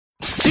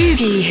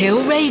Boogie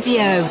Hill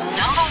Radio.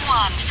 Number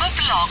one for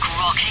block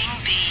rocking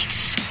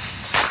beats.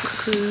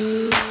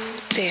 Groove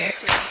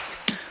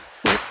Therapy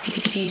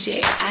with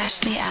DJ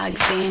Ashley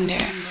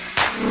Alexander.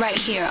 Right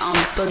here on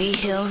Boogie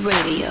Hill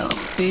Radio.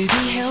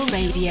 Boogie Hill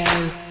Radio.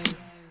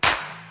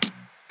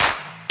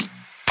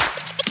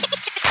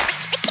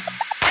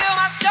 Till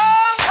my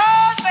stone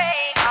cold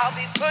way, I'll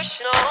be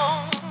pushing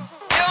on.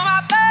 Till my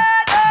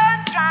blood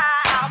runs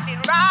dry, I'll be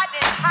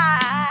riding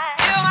high.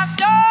 Till my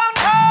stone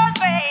cold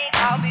way,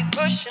 I'll be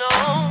pushing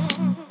on.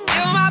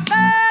 Till my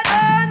blood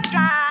runs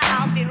dry,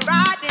 I'll be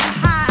riding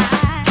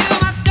high. Till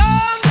my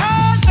stone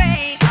cold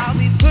way, I'll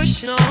be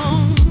pushing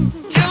on.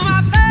 Till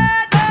my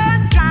blood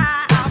runs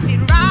dry, I'll be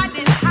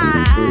riding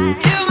high.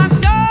 Till my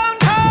stone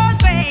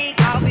cold way,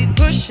 I'll be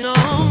pushing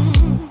on.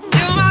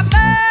 Till my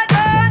blood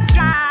runs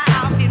dry,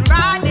 I'll be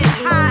riding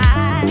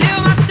high. Till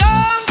my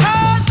stone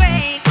cold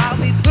way, I'll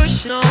be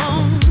pushing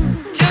on.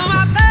 Till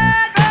my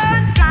blood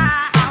runs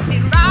dry, I'll be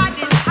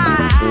riding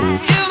high.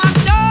 Till my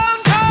stone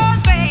cold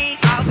way,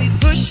 I'll be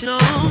pushing on.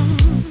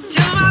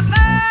 Till my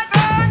blood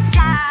runs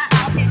dry,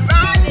 I'll be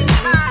riding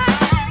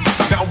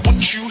high. Now what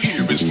you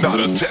hear is not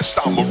a test,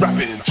 I'm a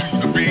rapping to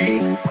the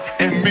beat.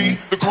 And me,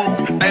 the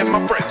group, and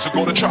my friends are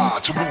gonna try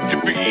to move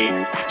your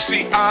feet.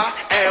 See, I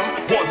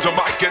am Wonder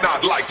Mike and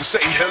I'd like to say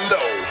hello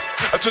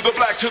to the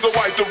black, to the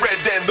white, the red,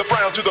 and the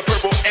brown, to the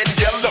purple and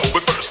yellow.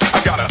 But first,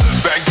 I gotta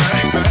bang,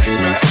 bang, bang,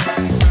 bang.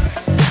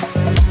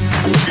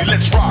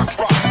 Let's rock,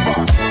 rock,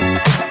 rock.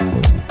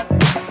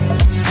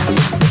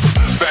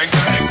 Bang,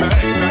 bang, bang,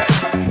 bang.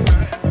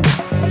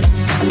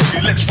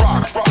 Let's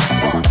rock, rock,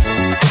 rock.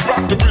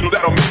 Rock the riddle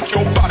that'll make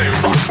your body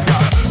rock.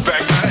 Gotta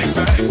bang, bang,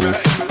 bang,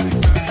 bang.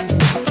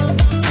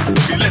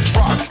 Let's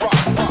rock,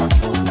 rock, rock.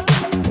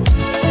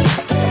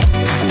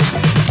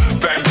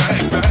 Bang,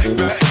 bang, bang,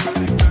 bang.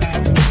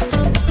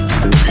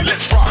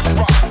 Let's rock,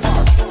 rock,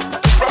 rock.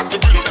 Rock the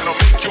riddle that'll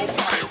make your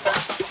body rock.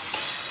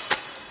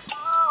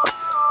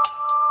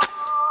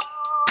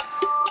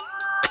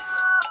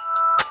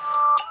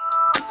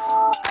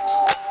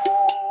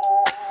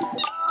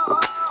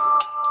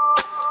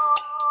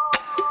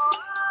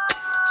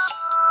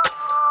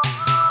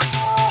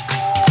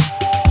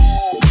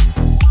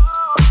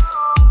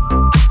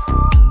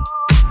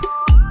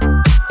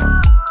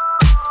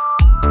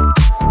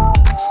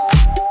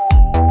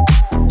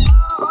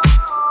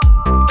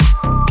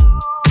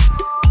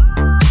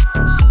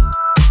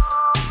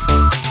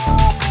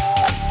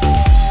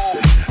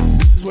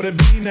 What it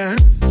be now?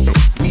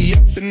 We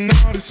up and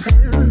all this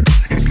hurt.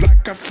 It's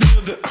like I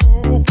feel the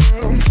whole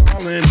world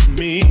calling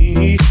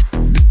me.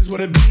 This is what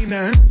it be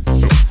now.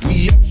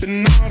 We up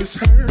and all this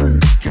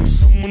hurt. Can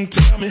someone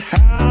tell me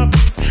how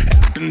this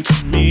happened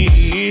to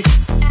me?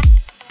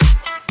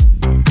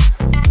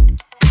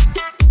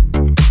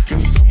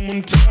 Can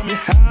someone tell me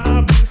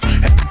how this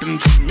happened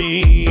to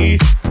me?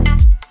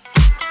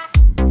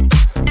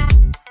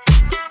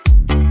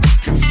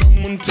 Can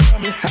someone tell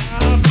me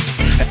how this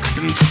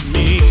happened to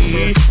me?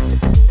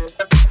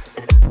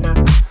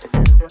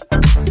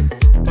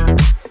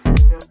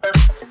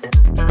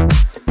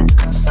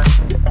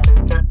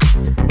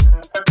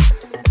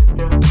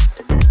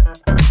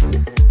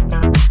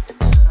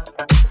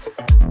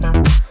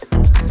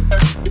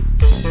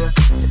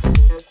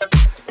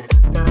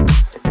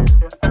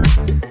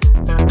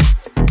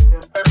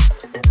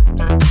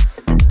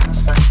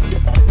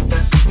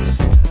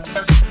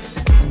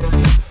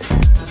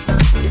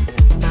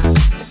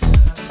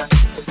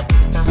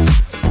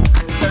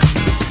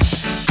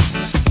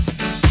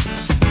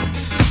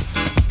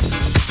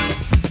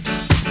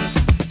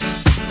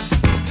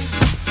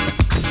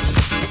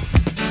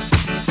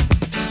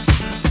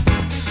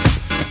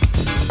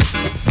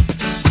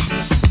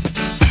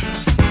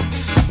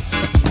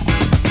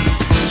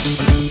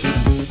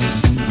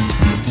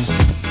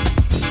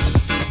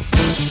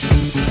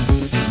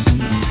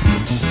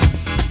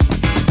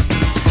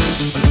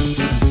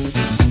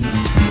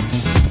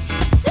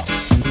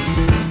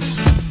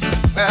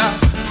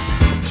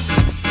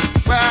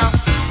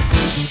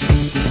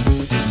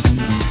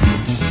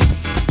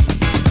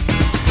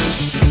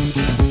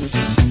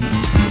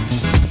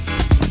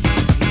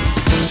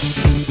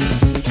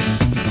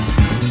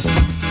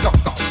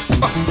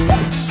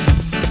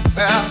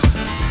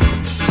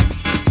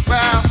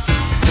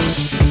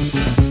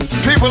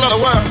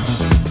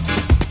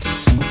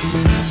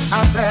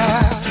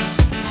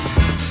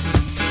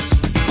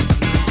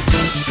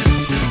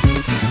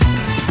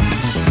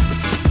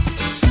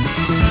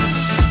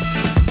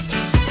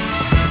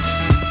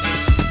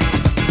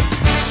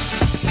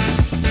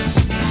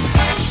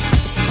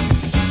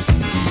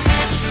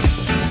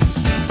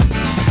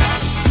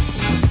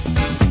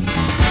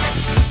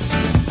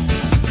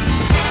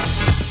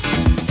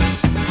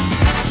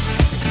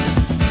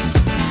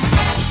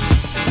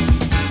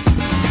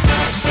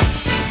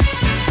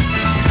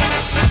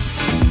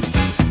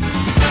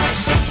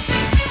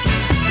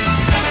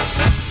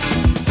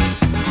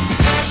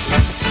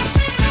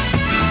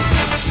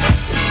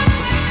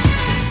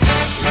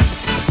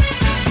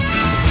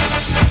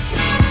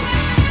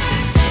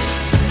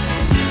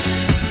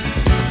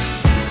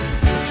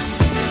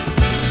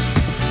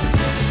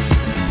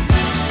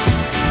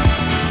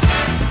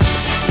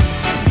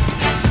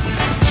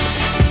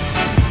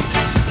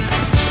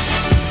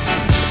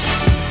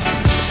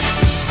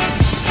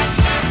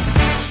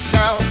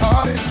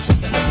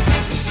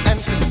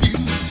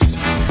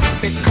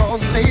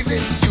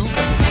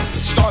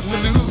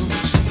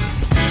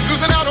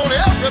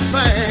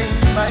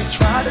 might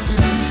try to do.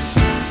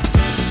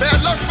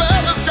 Bad luck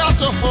fellas got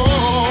to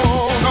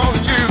hold on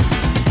you.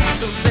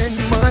 Losing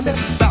your money,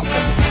 about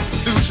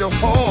to lose your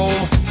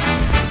home.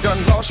 Done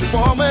lost your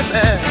woman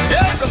and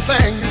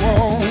everything you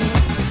own.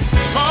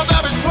 Law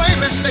that is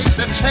plainly states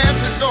that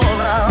chances go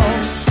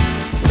around.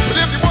 But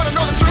if you want to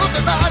know the truth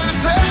about it,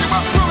 I'll tell you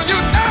what's pulling you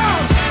down,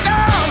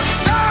 down,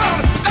 down,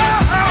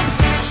 down.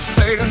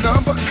 Play the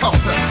number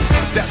counter,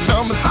 that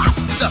number's hot.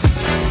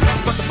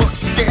 But the book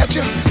scared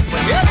you for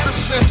every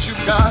cent you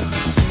got.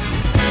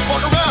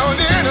 Walk around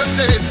in a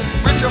day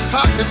with your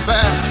pockets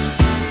back.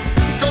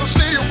 Go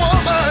see a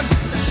woman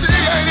and she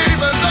ain't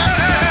even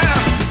there.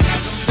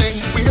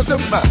 Think wisdom,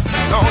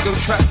 don't you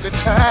track the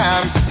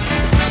time.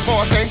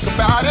 More think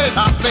about it,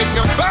 I think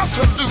you're about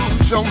to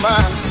lose your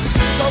mind.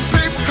 Some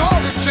people call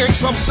it jinx,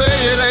 some say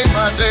it ain't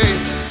my day.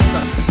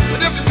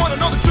 But if you want to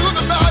know the truth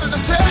about it,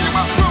 I'll tell you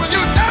what's pulling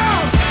you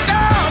down,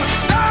 down,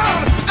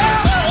 down, down.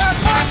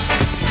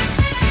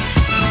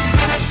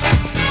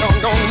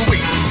 Don't wait.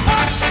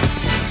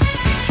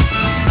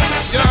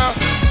 Yeah,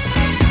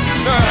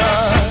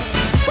 yeah.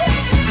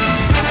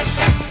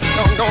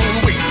 Don't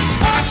wait.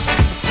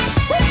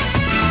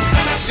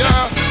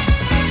 Yeah.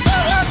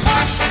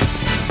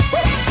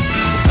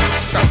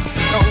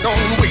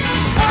 Don't wait.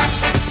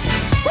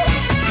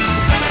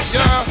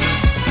 Yeah.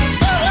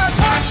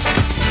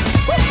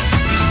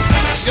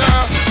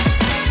 Yeah.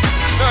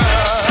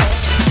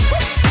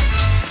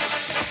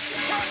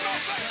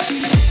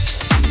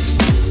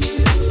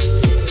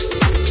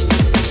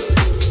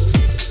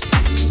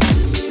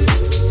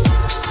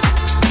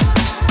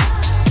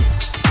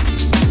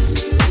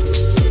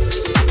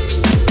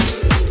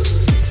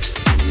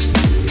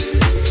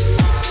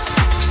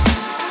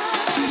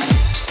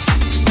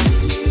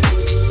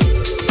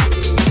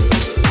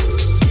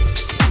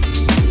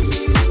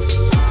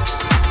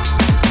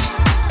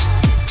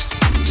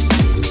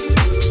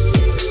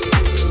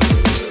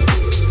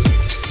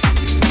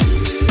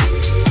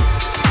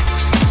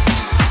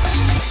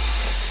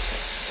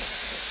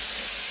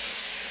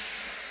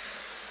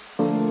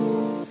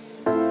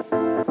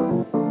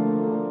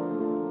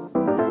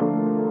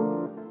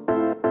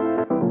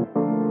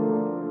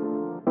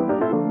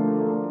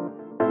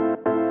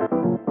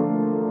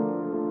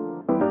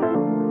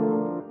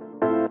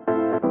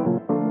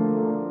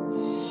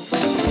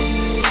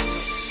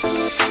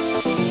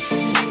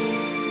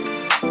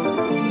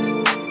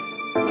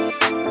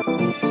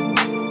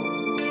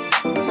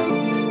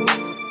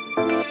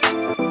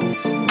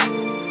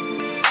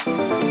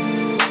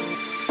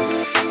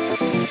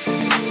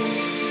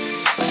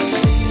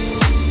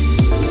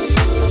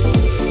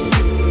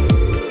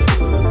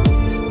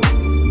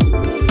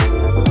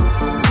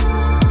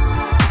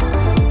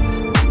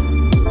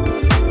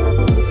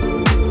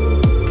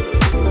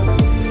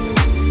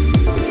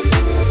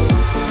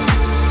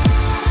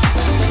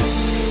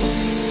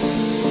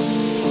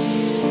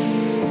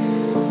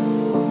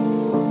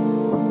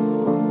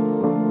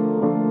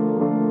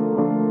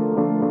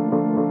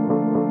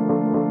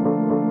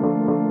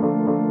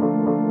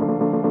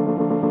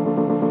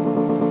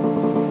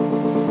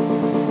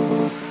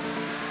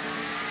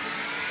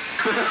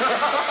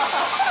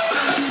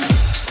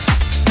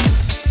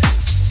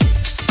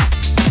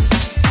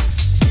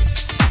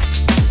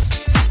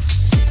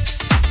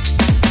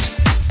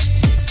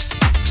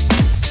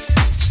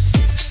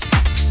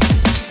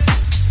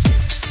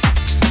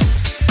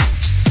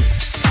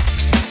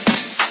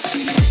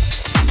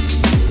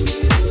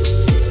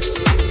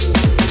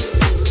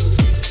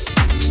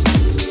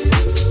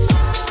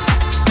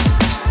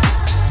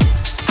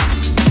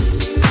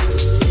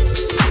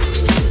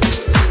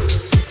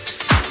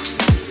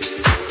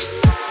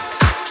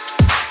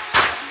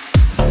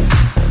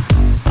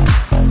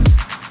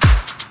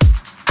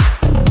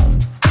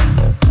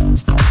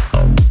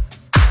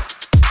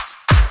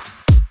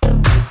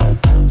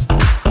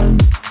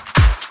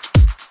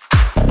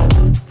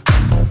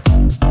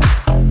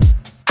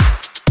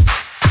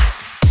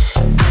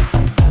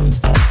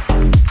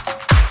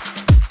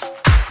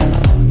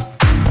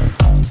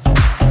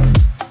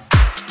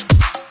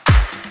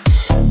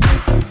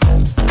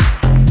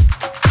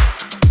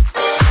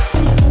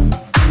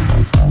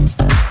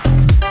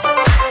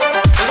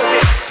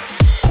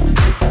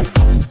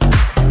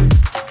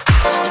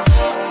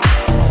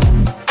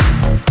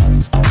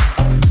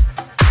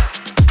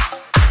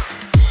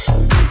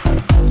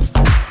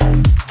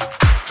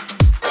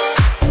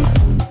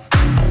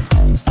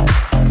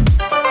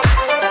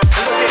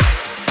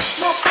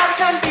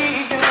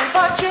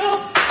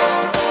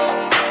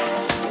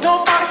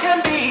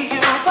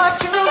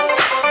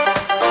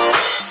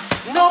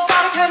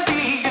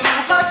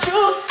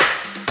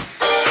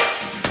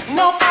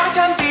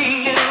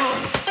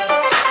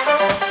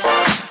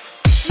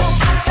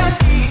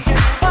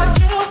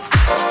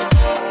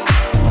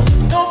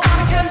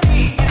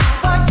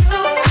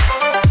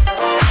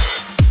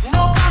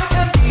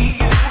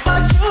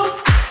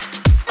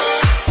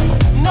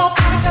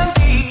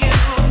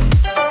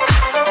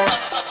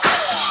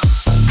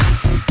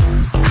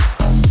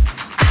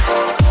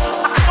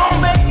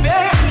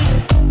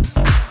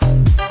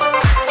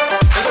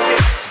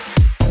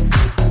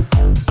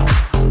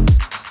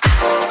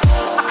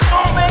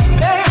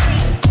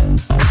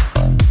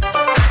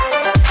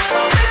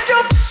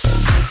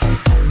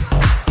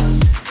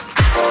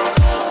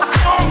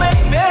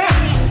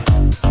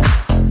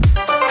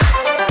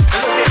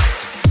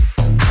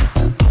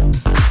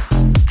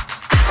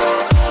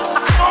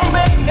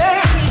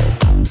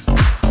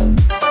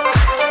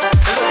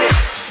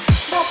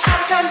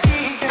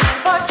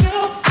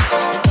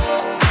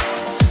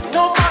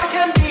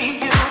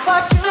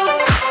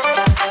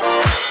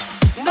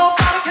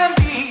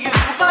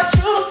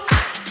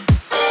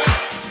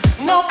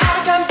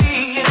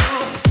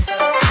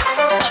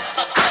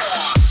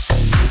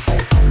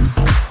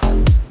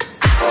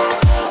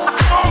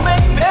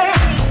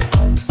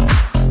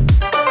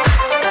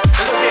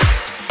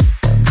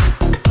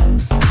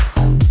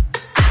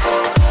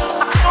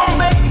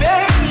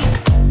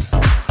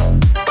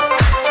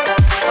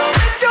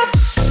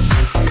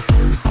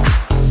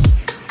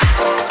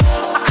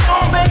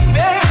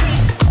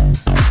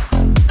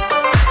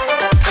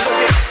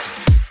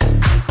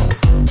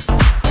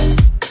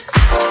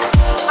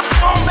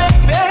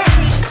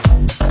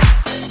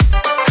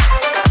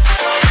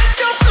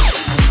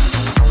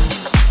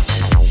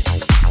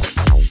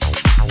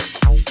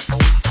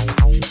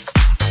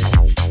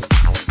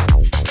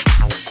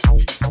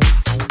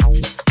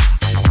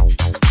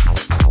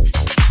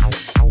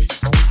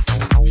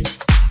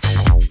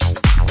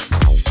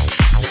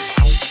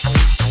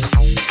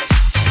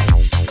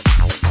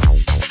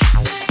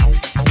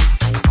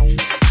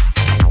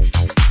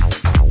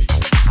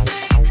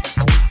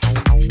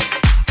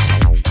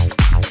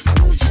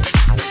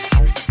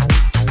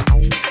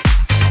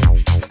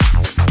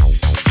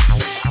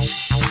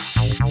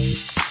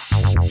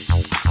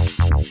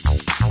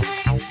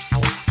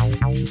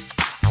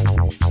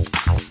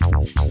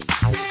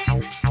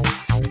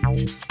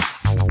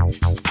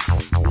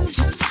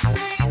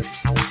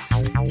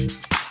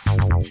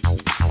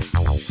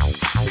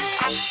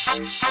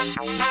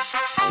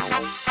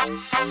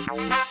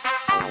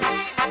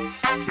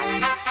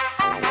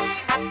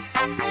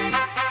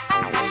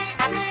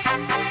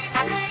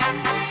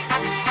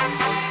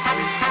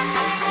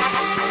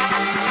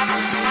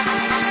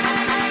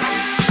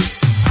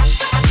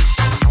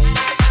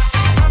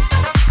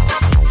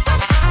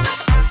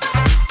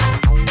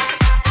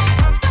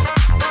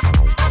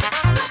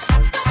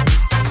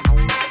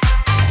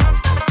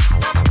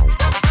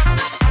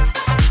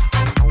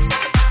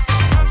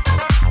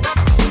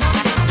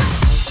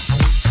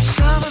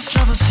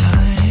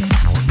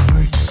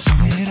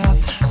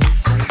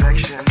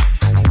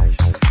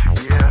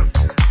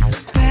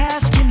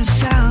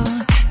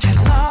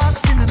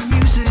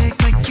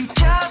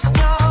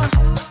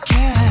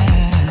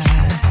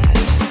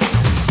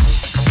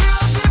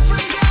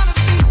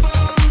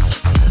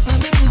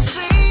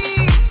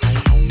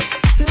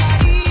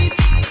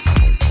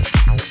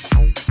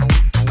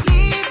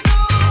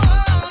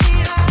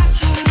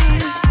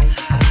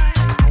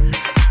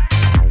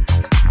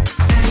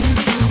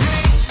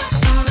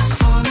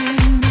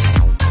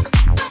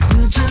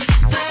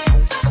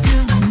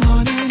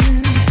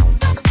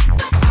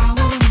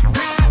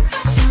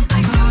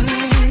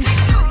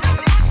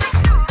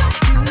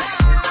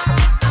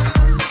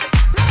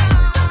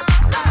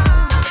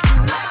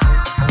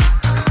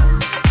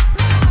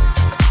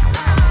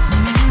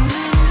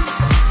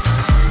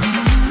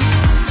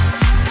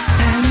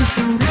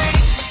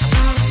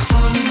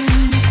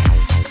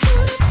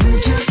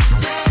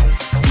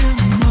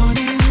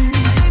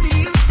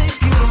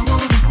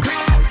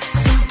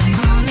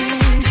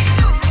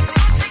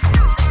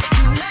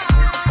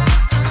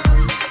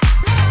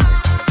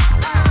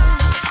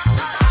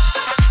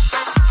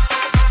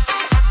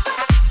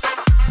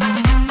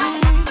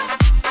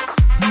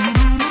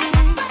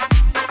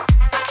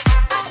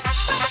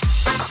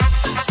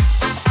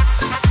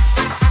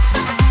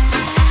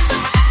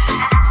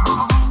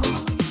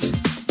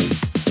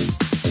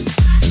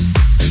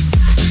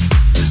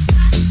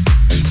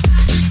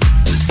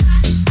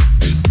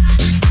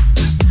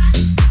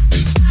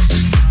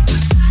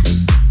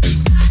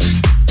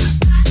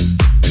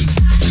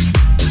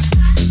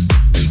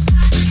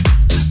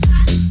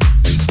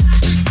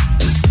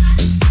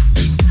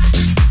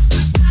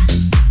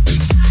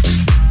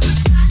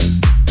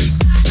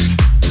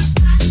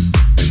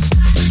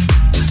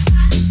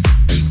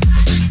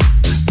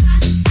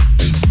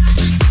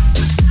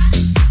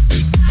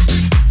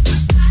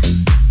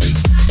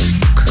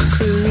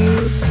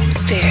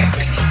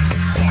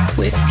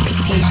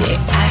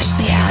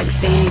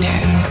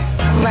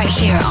 right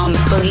here on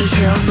Boogie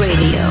Hill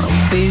Radio.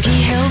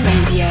 Boogie Hill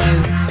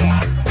Radio.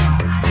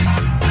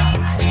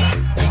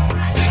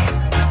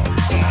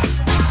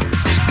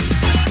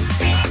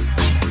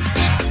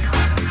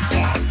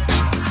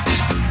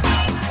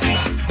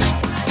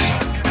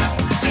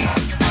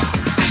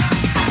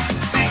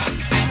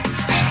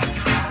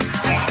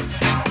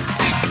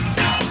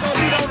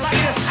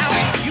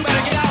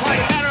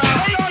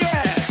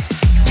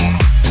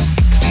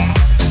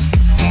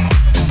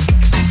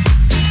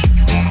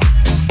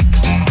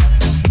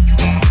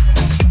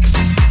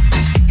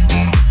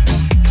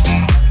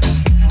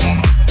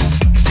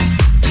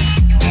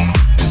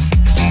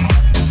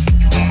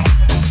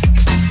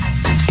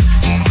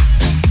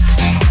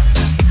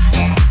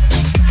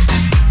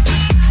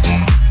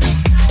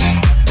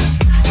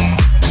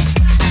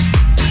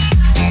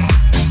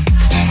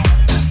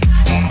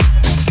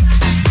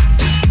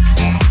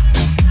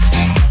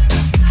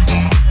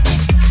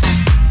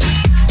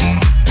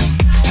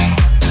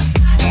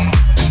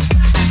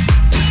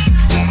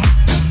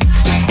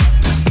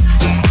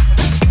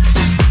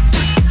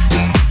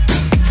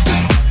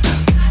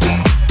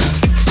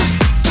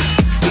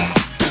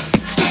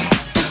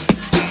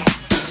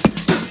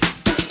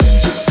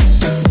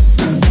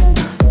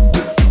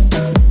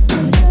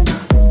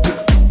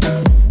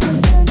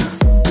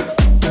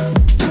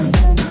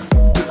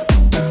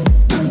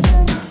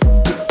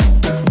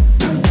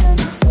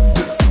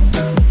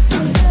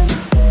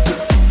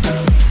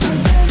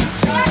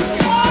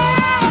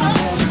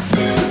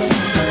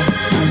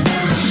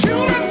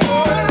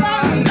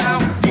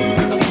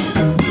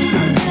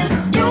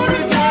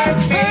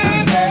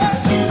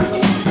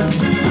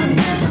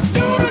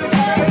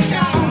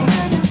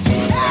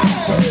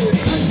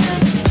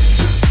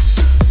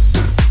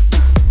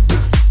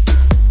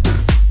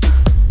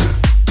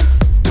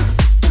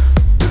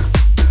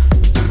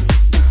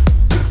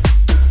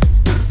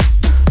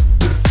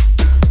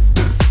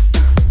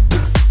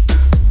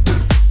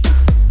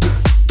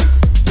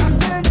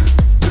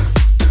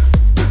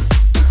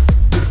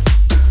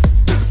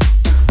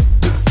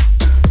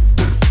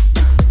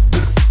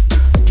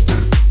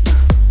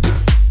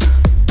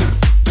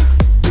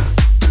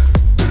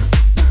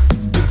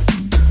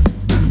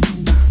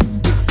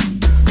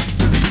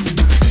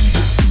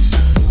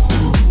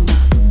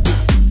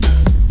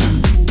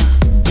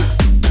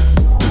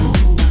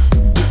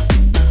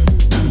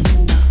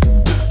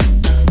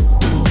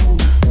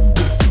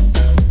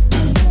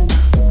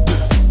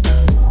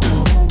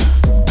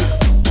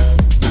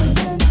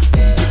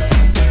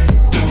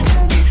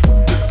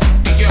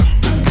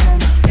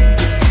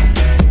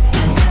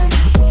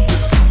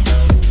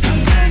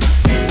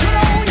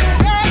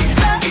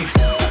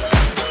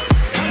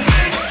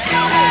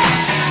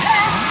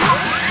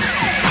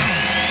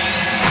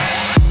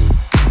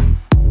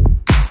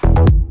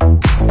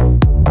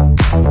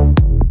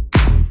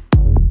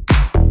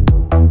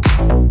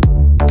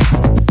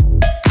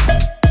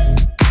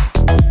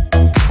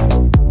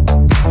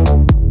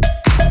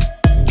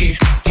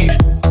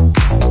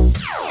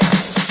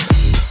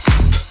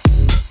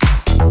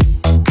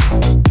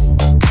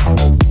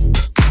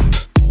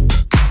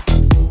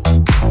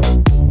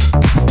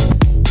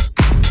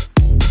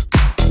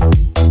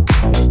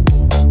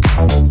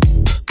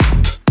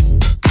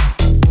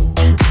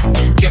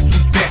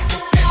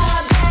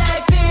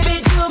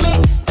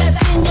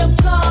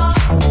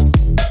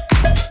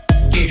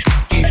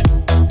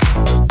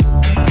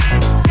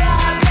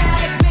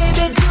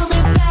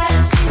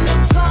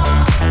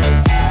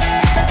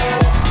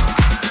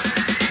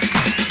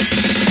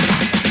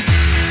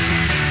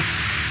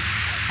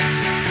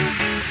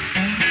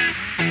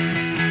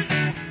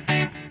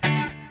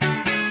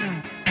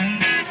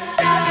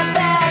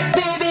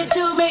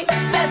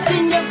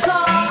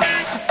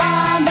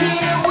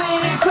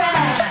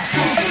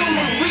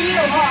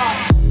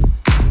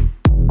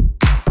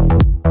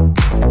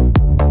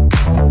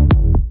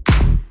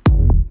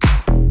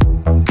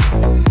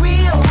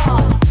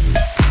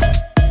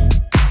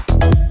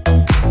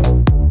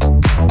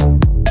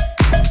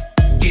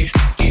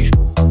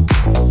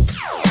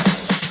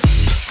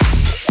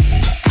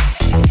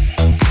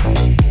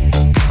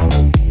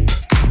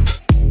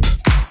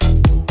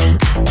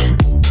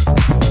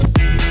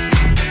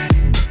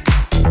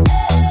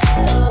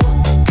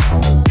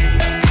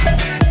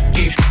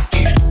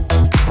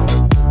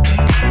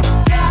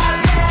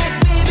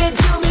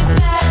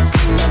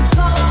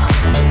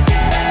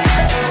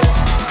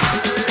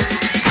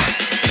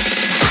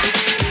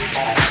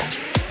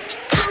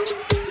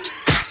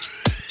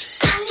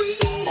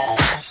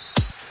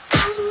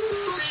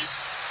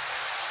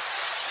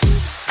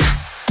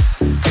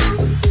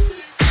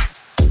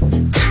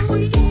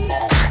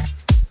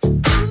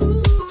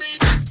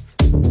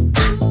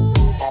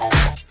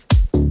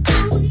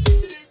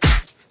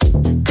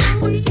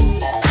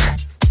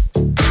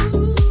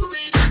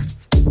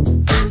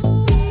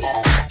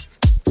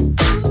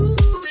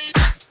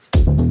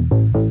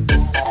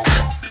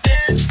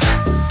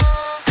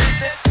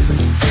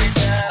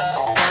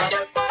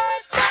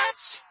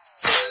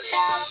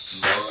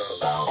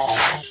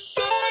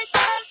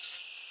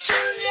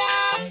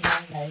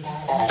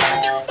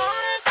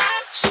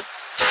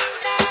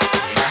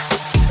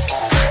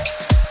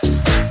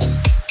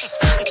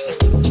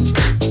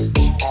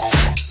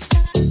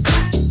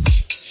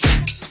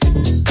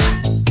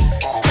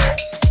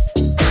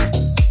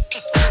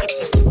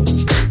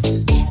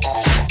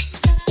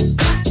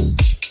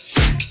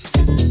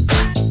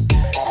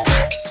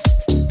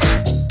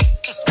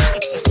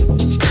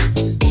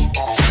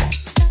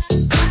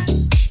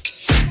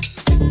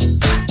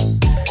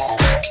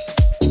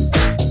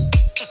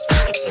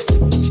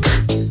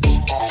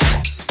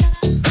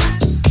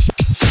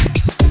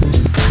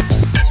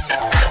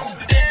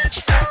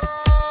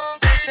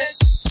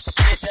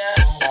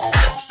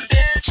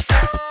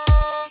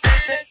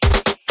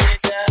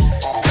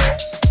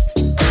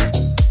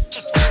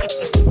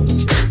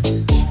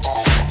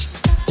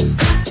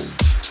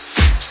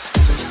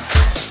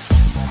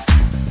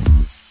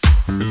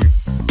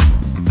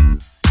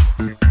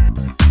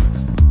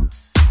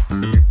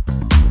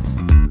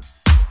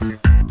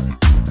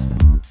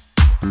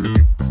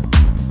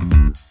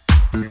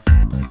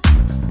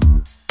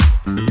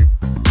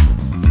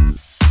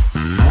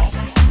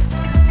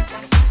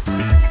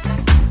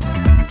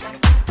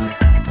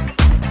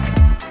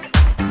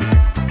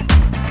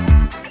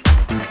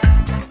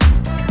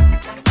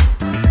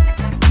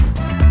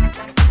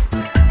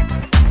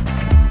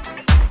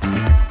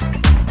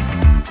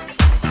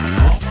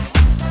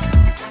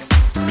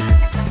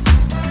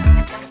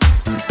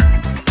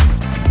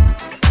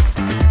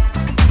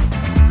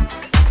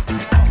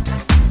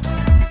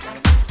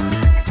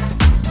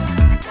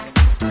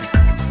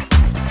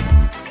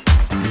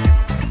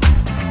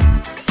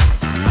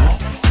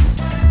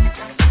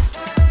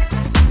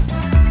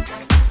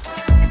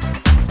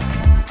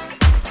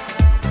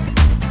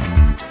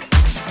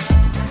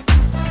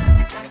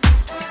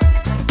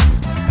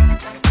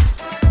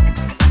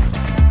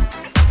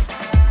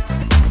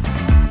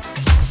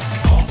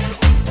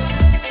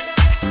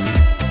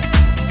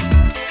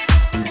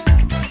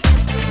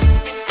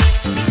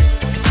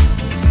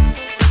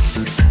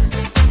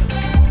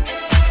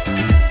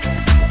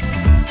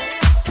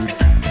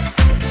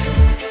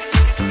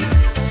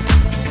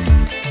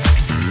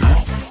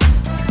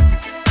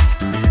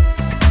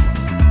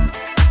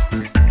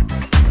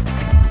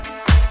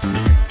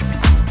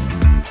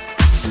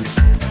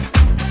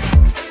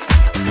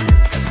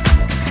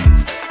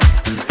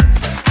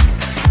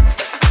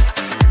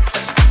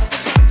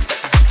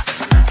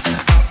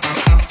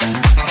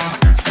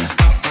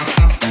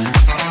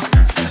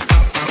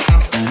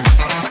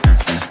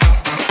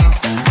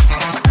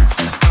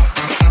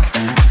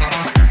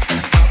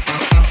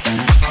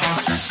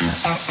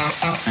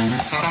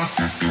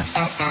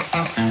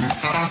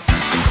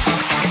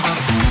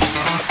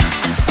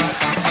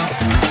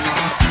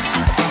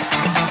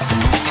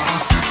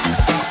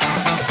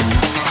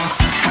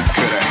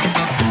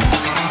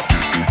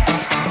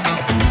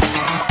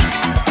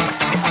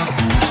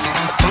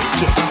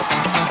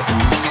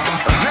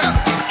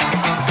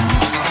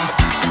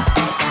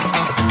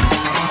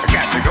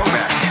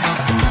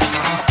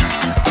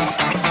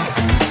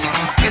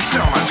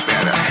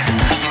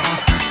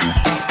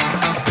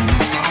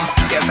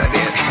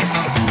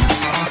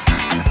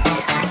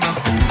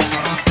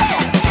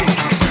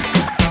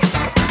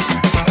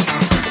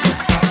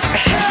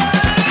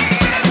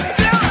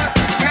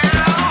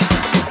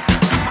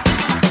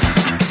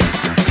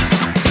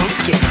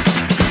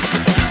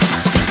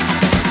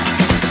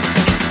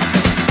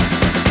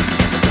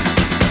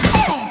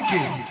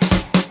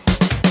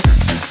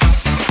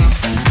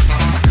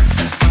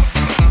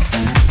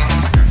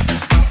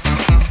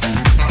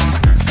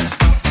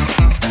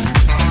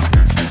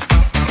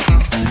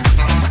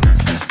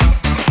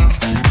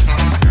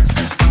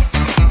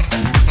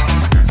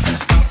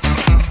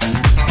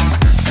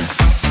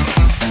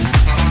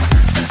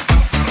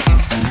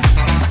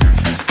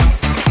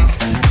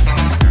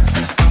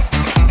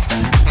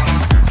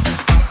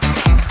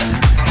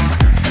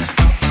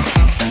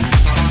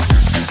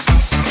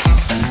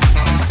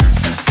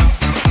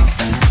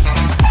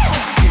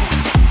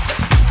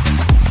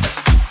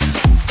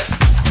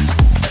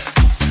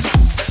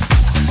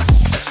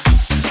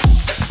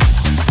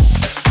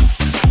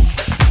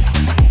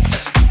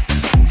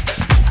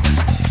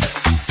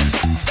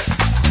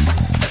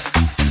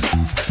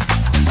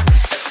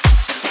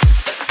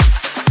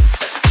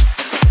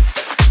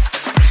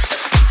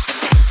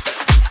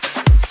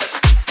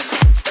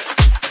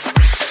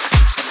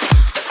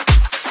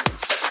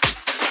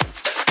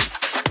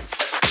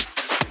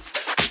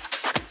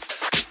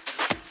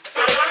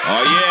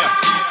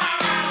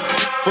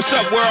 What's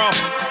up, world?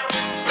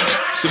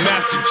 It's the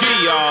Master G,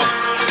 y'all.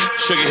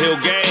 Sugar Hill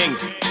Gang,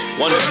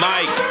 Wonder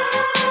Mike,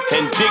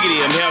 and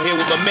Diggity. I'm out here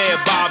with my man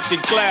Bob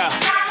Sinclair.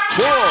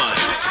 1,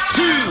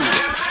 2,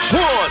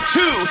 1,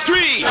 2,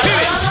 3, hit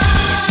it!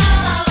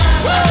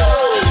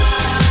 Woo!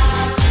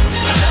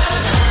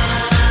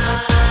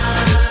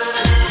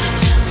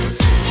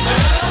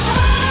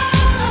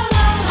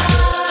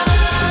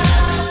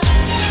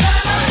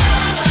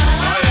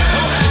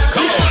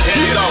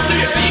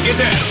 Get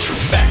down.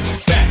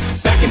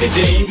 Back in the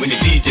day when the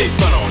DJs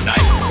fun all night.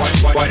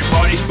 Why the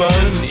party's fun,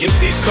 the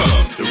MCs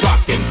come to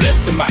rock and bless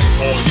the mic.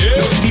 Oh yeah.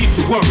 No need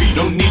to worry,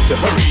 no need to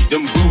hurry.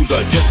 Them grooves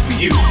are just for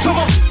you. Come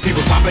on,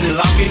 people popping and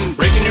locking,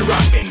 breaking and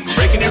rocking,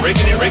 breaking and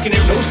raking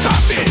and no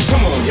stopping.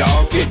 Come on,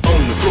 y'all, get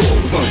on the floor.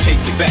 We're gonna take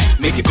you back,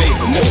 make you beg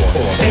for more.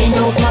 Ain't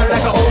no party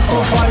like an old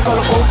school party, call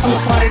an old school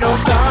party, don't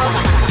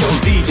stop. So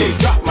DJ,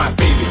 drop my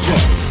favorite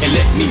joint and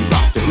let me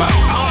rock the mic.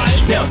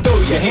 Now throw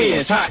your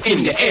hands high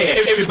in the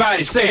air.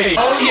 Everybody say,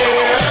 oh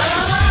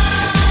yeah.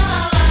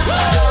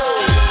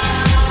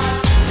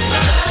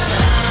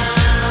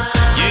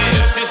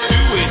 Yeah, just do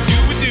it.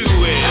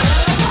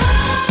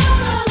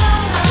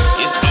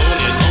 It's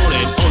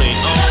on it.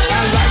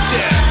 I like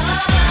that.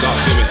 Talk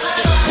to me.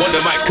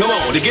 Wonder Mike, come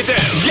on, to get down.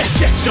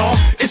 Yes, y'all.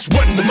 It's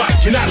Wonder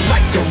Mike, and I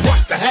like to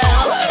rock the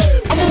house.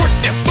 I'ma work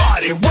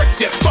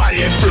that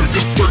body, and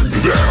just turn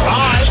it down.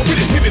 Alright, with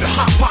a hip and a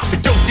hop,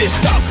 and don't just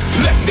stop.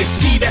 Let me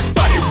see that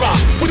body rock.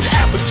 With the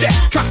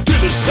applejack cock to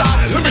the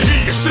side. Let me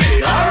hear you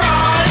say,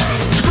 alright.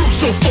 The groove's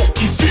so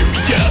funky,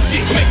 furious,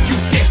 make you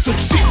dance so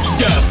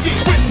serious.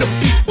 When the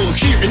people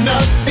hearing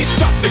us, they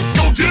start to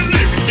go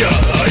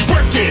delirious.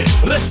 Work it,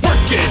 let's work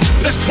it,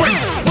 let's work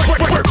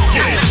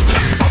it.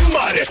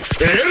 Somebody,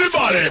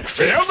 everybody,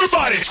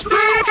 scream.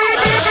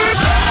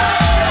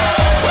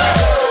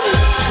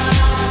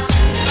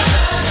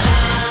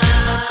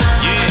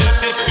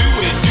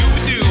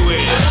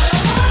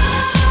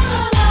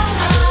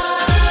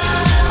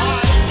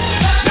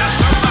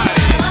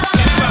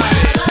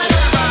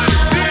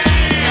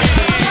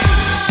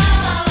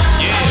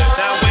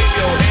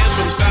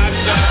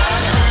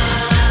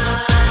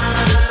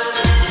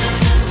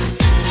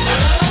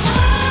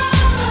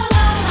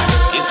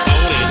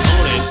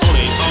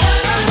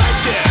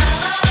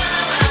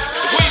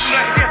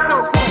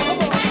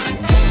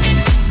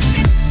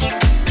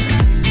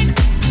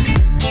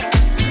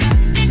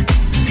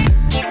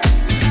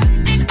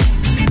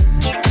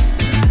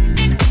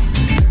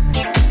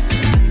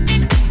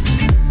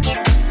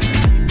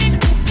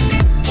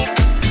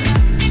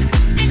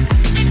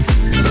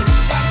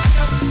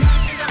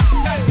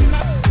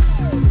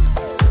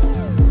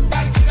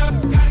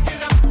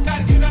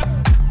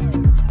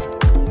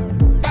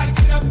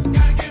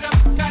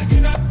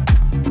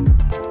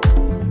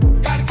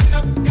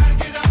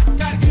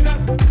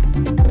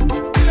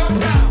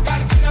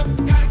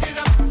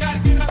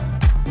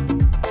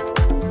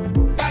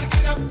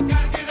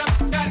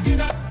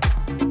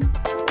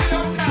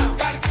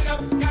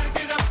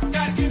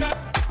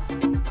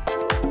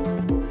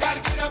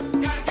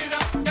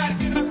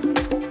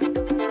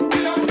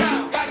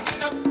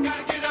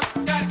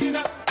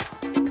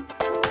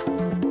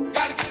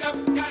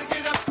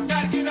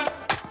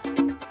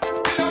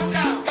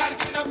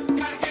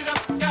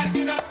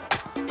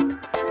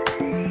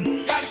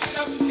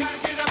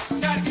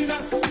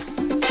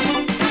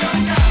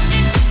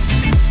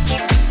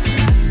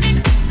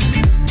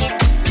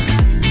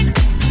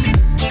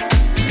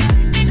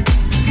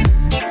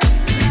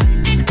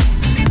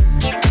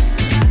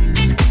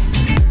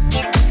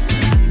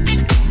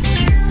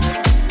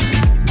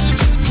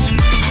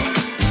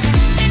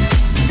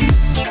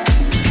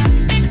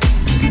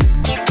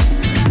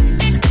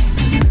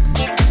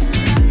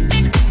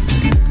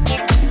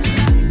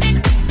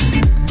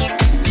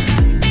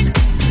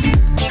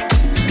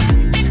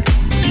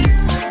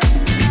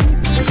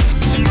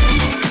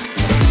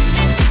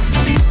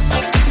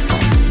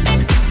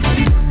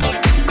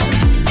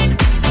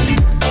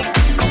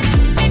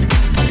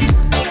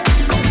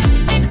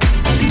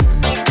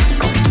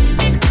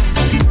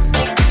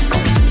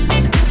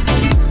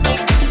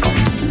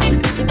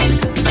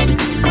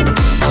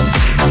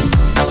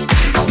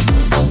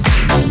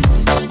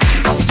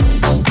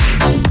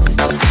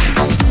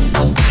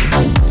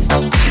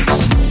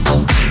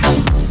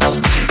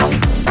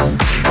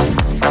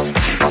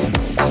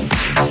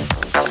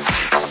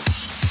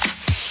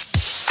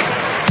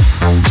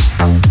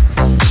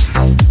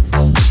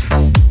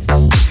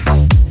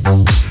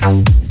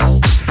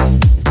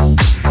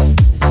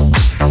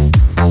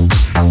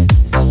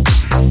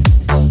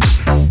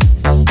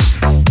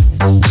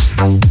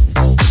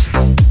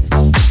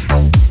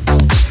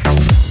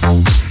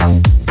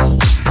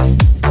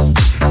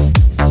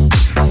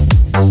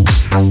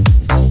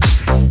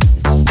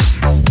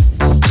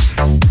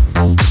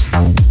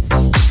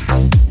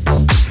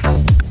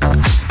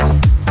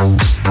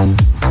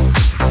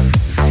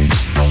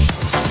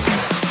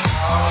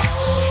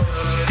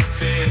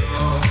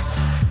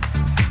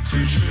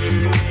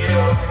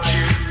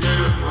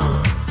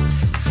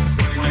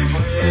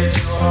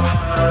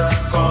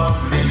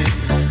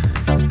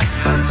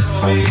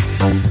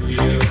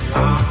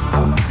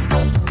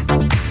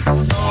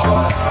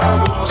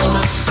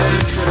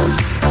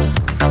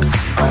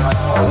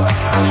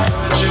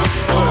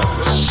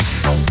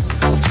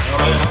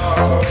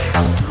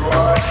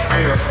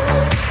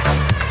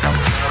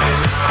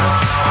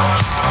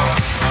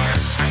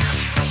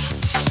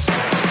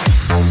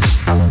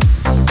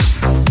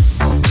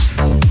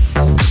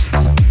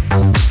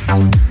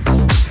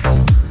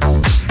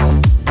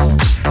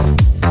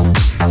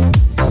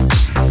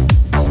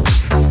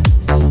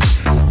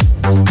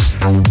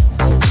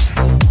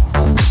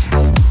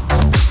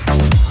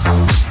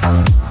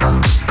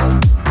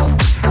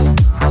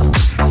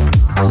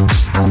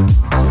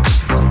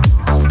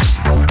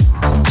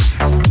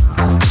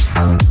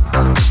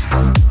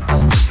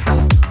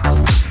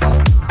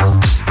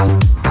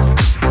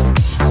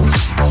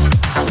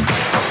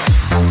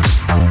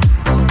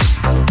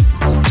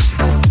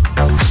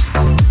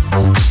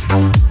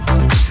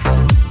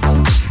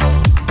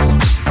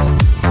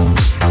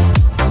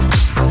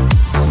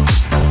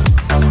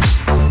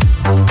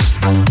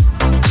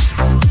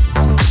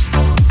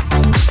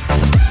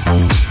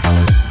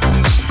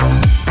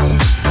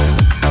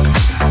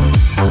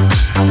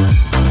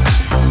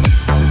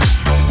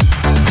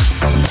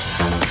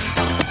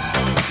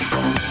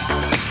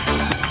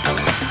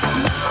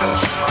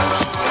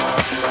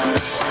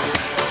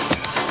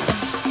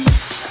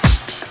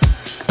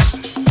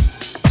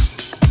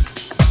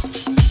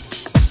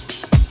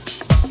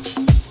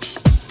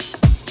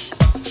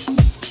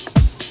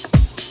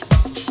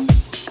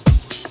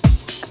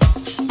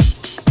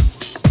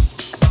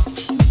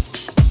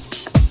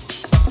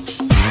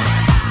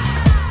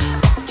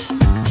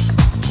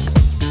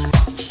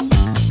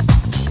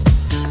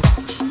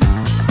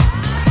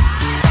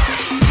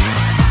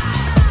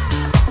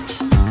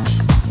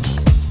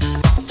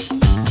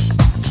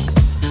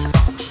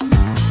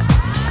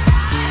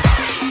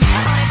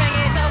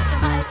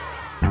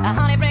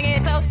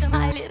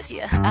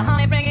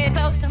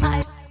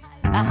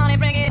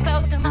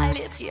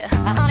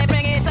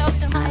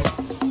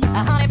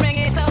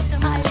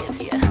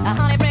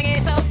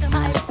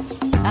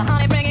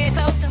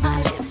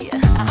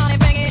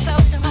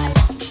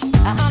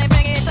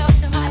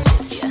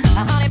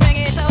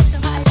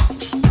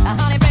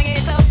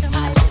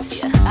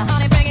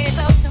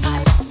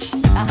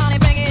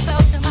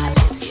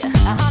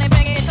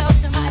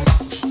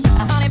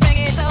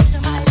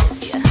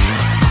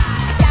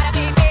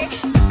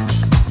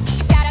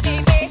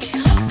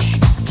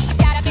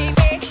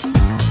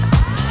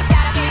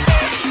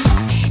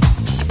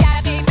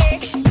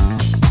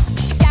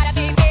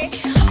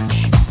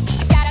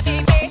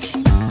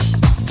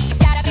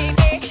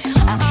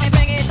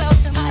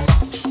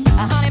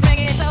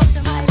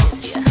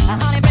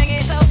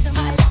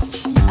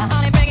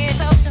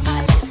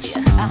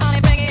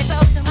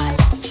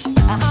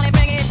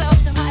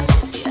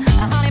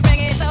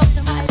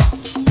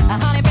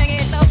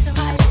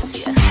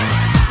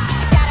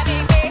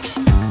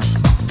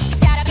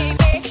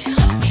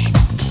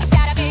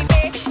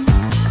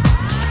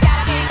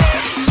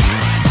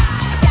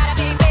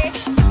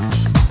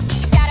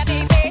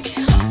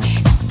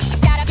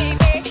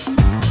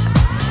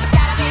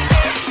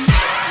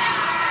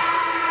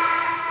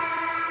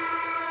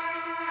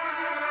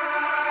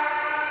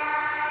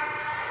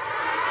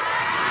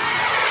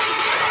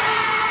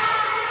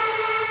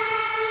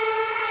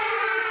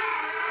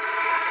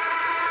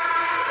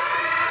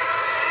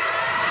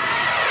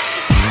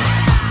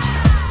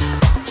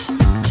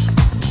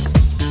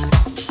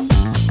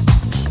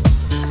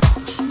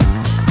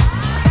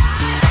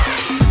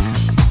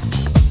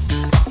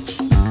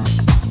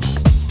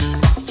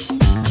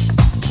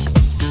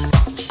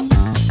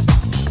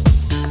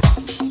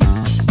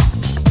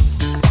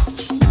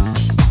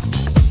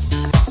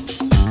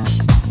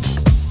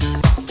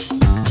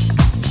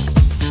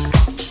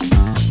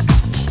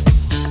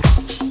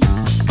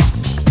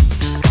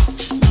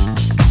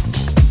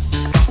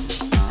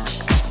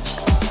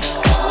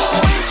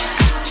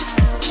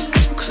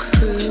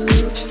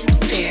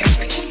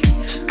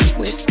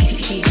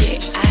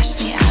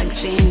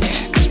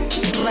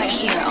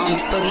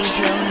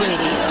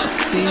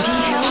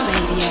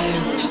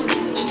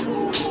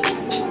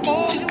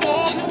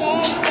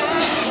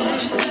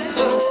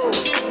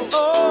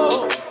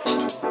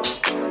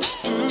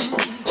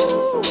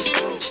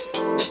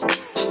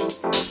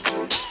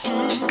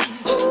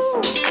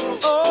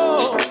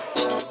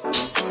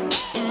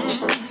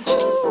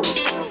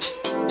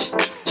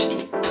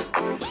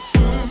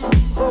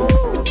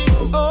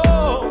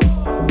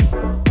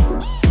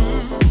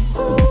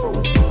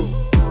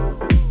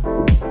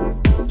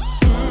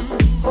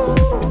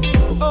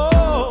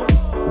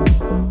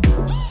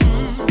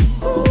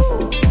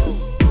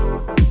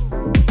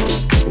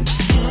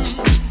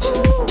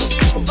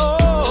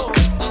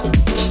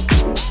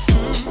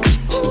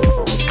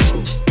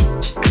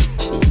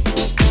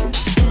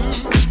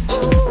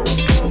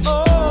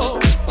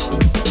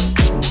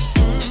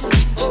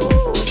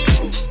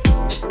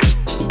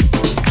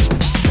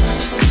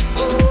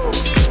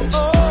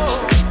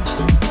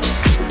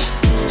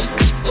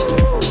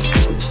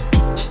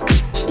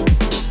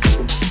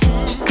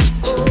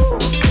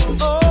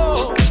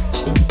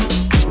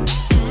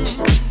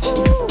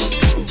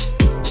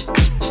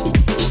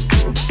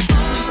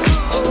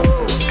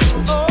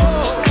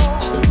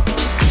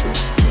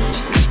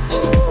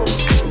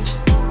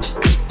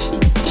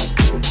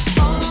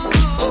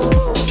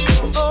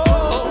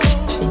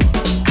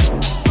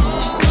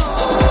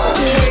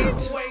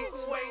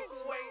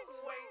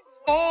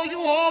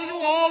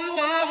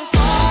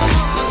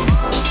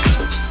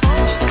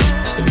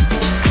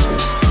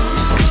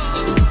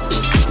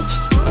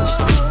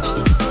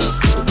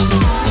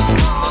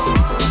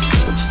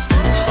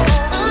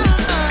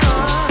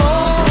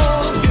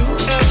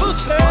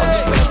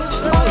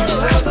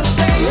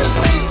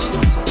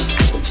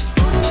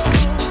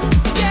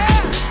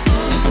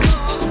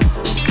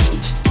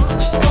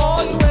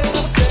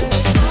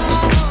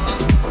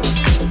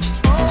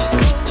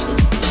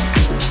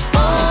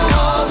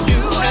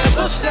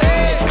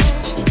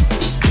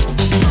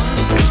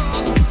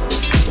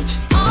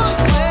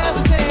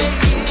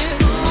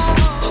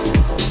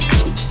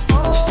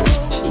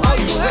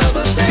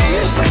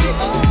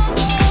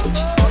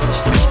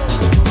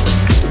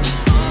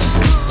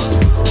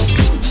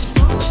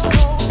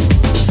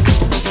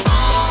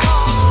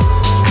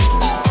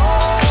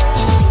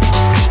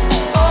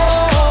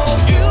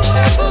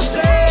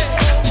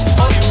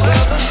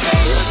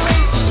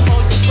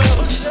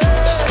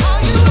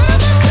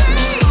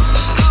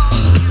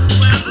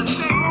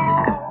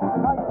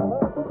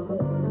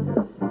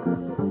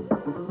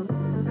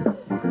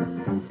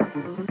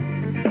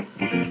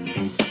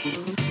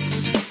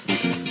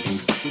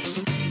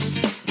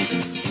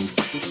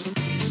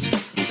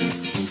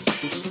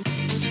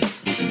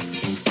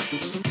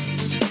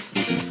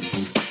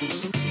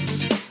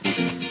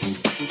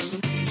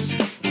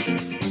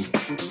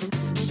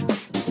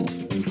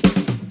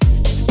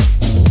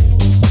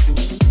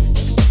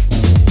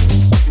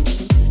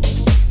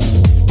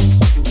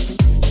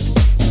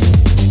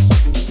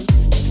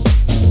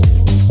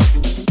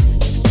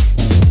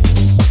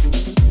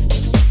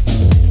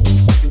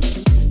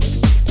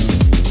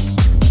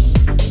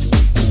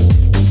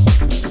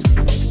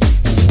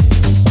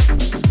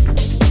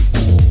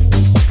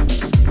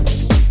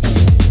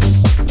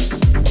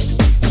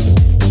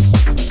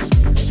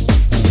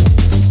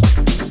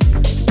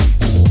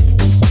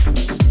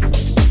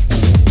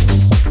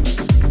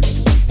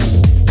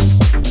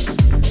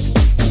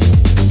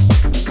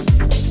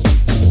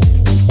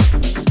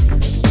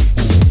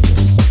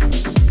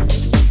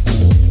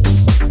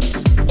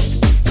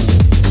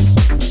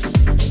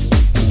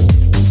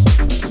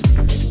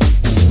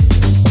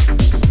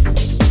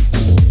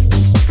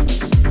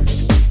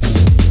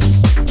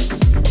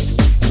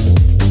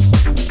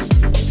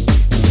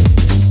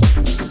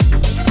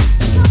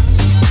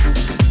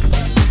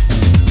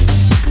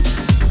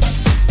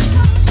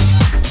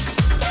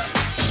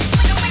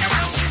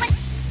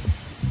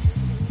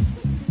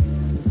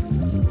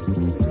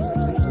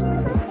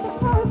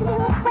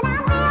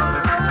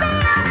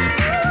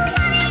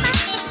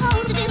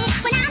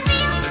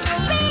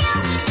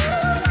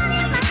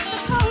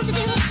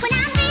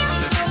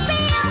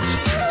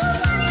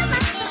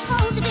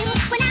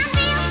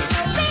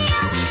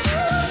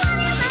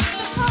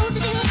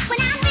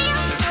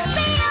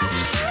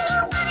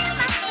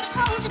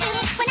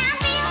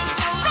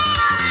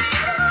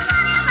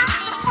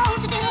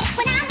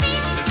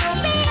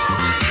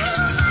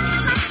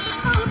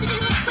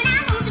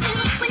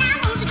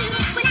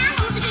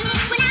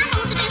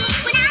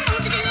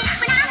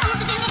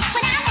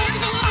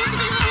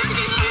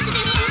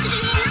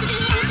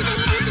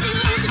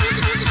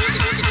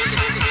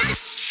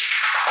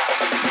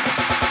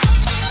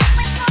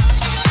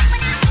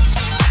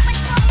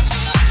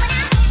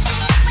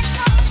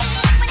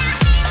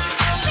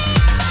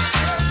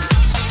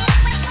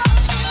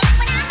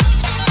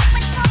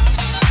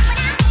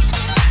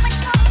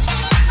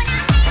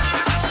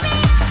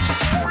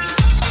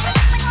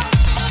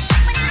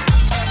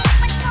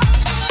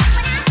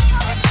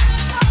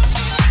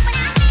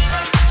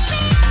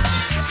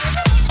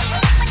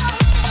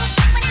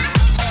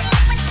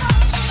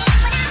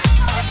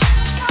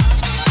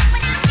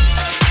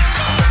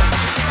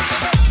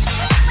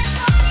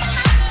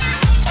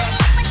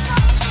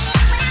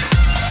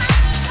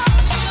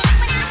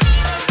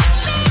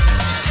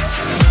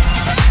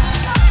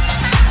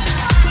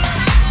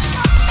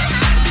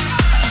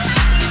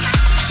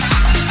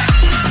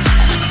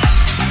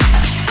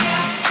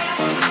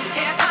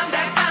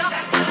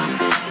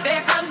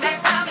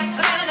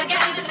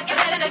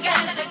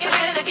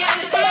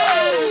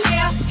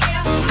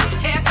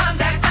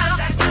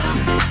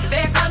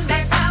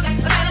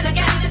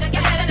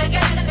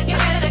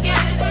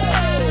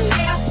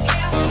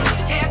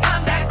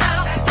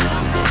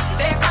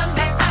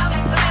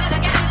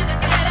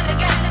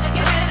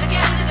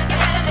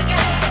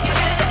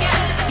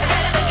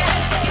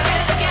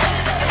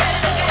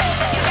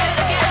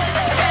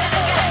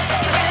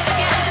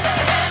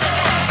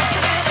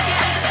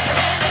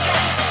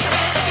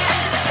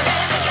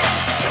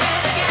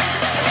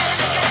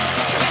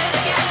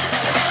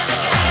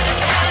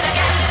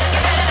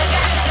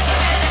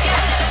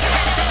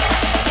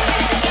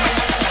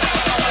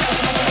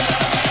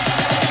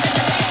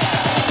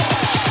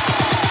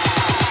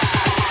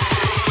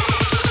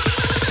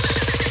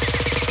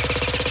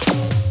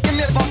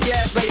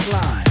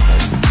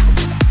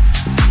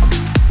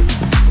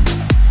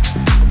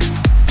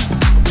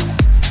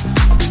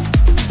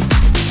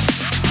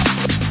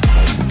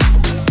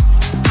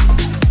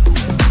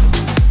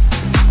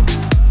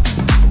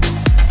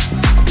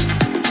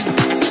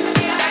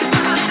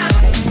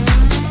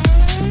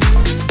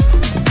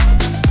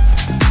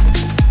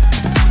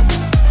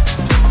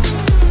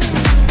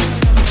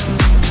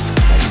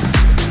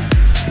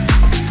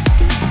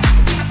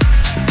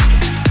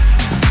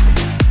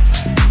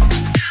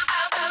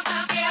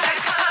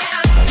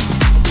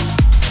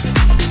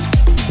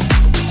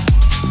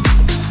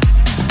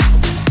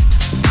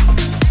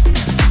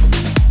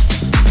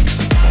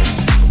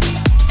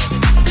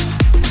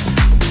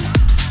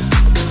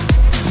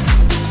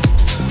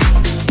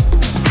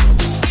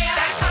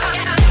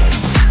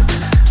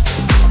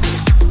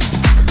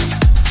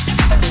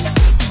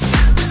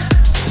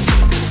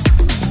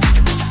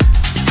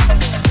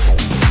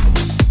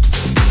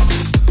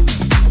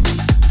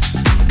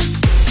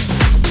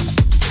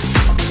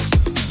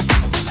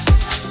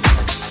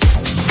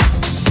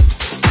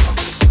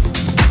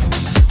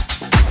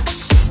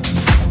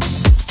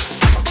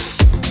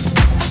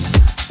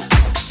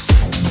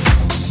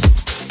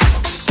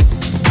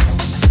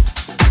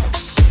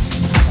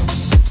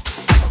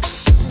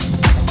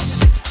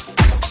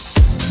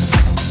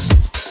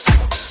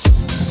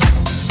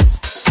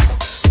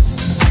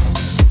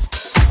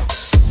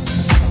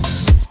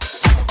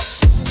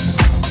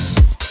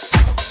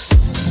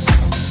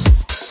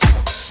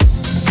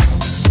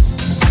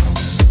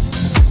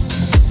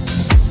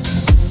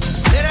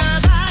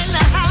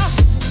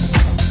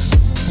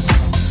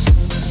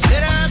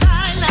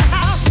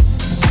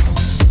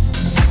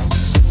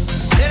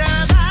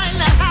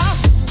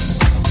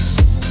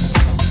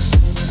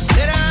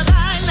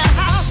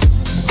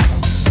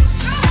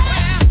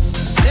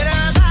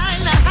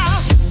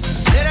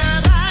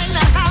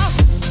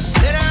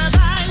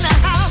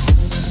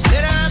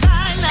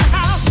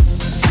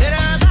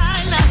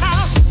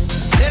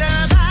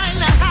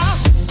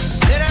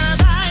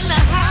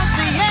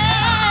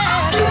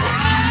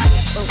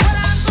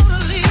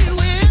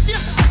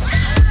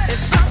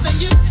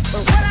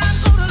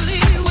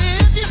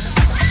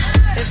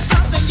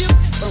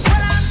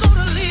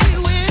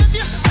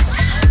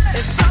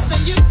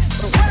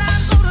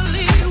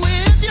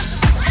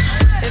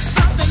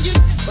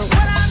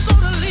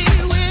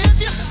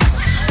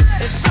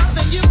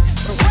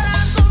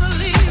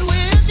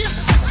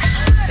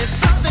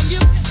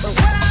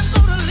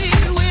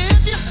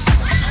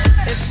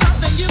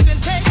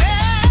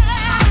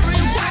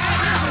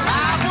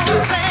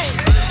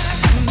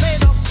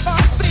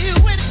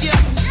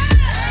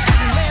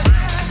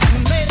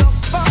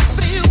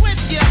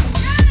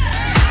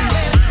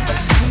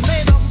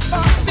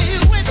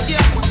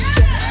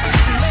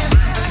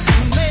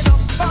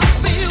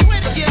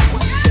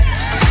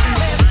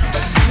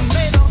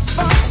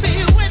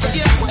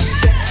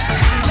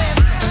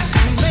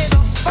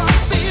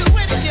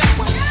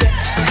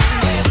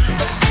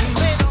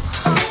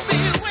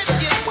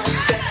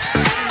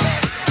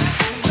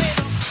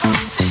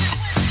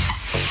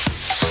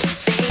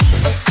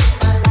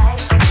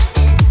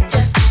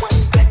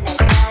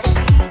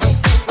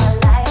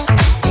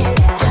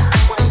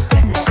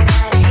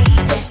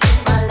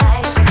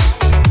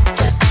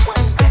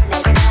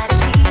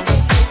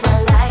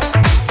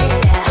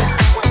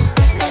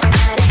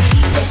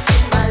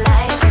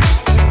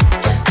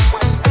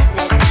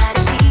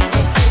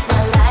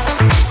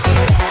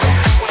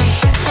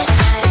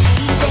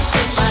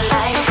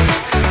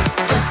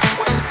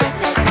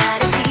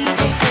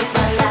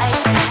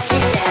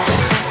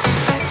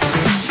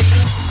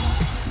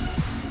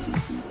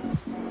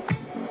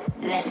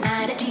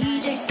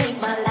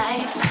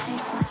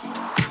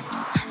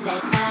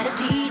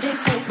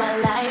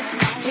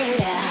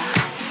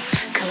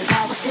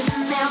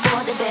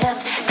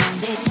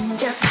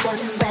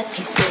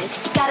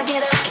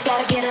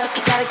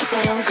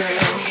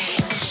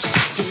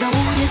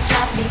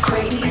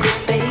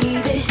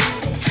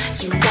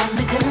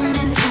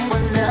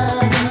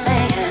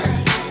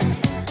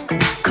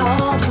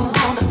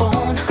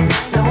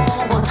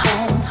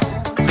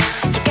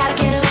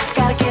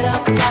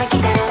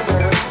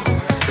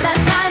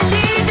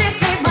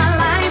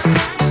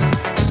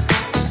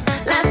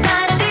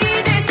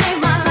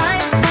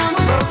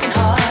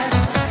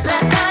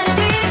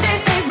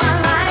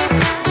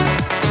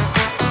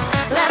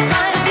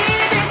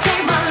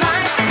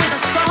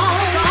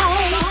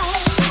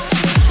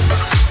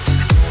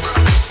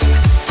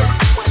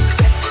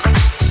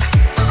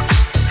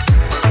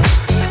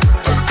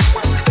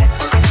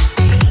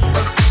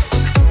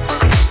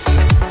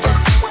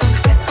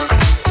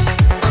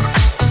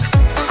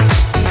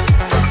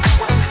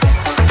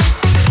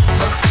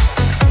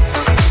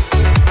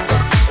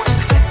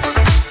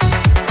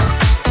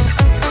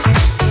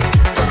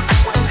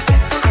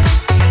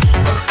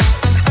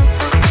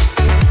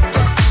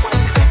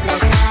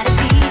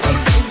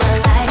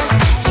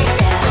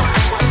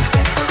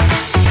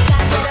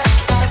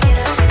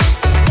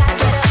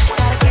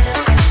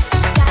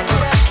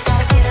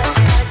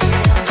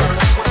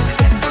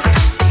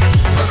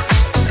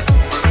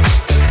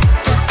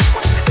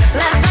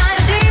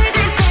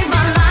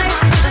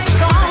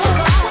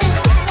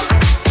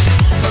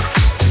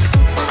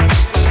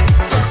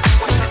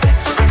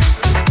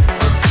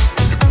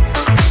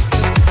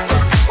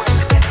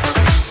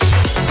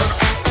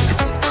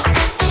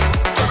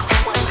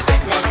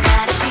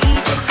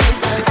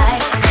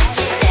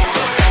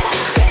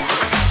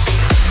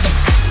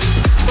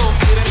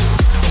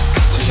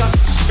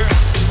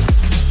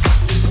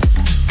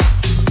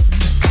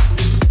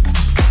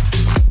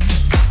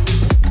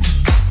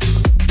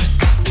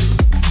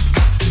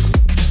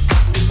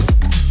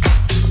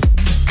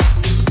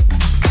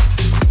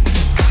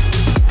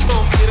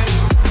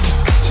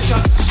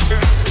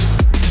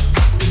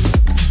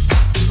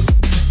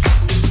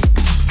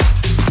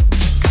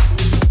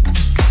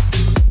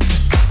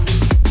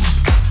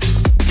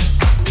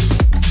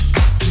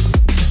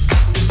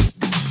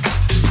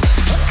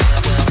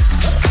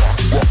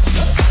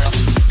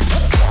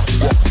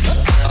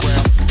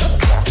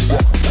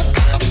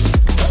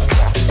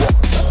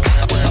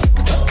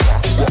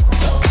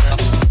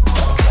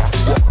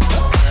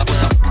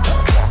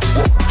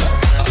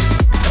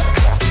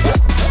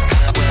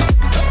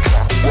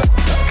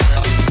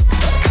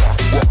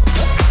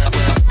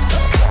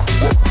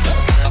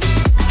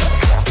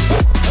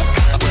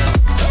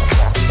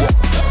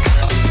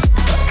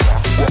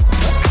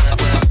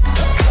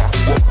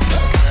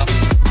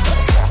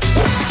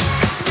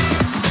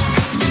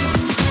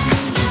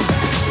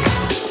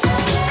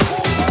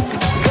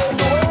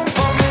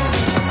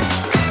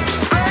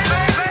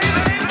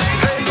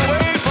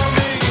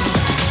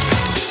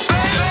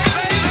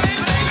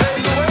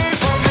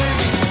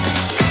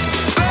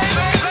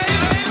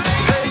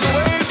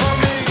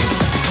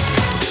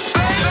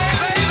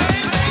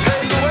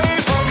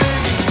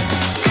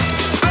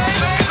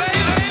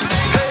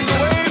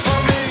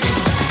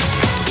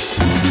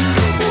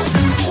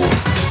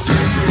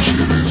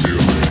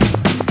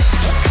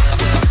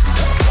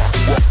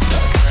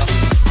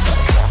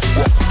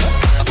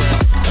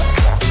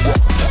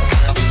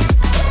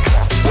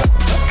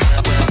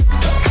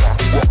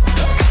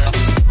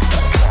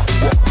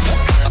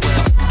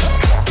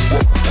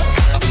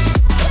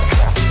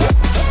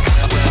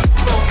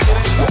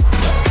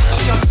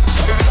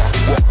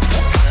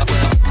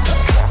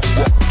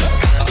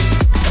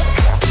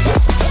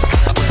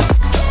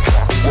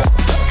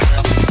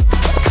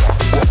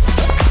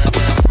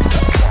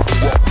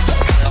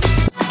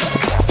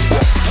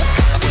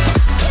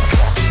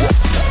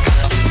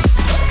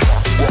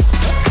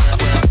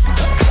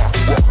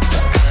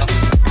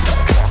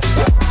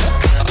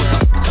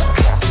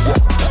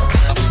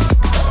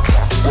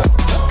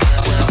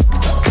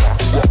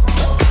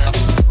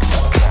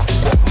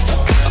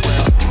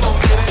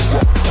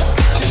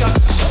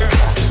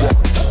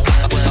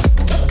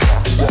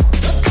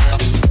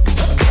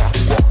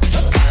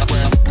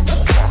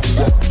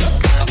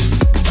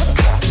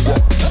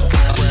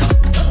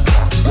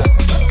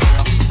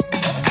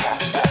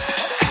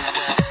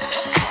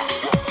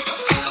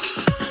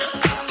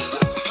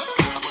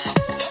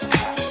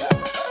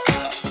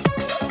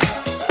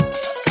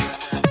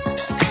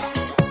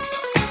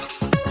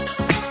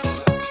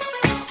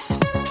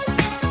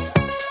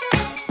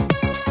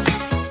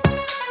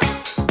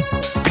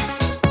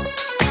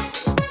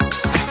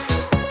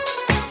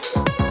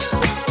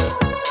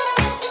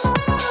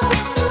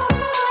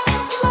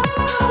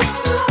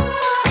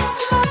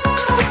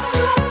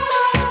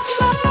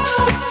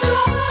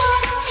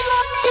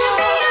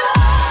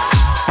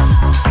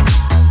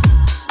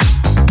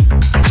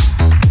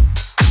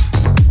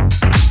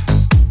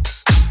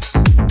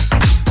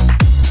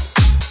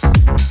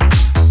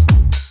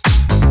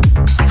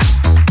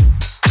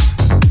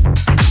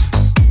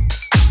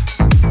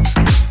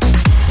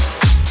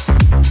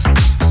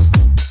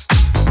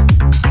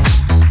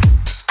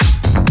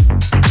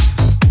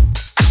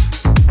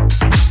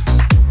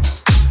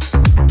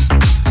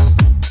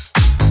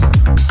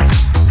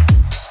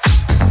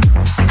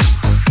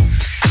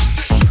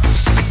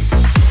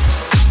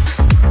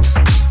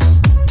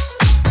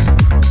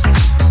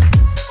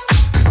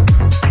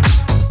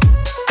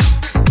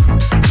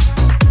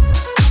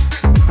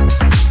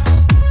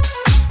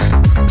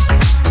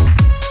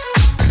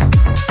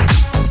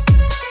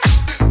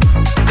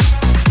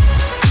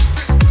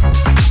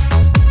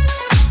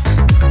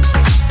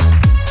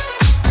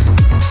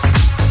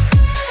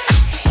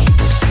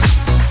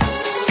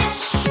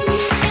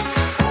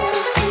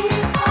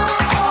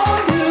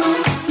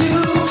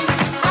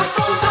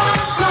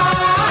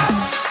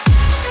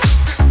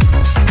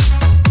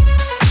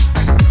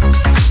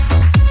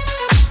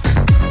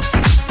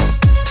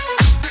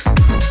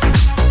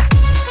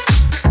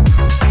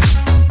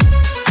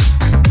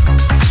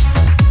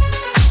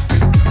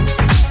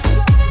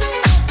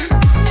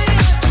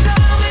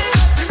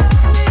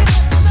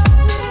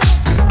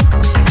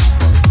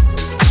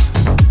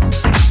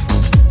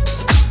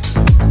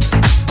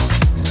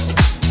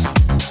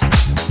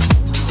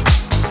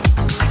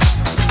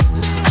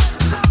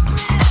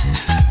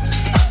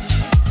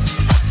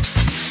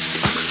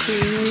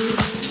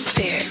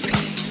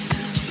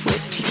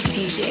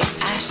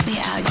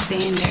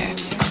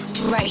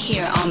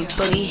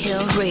 Boogie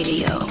Hill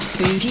Radio.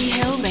 Boogie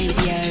Hill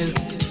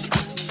Radio.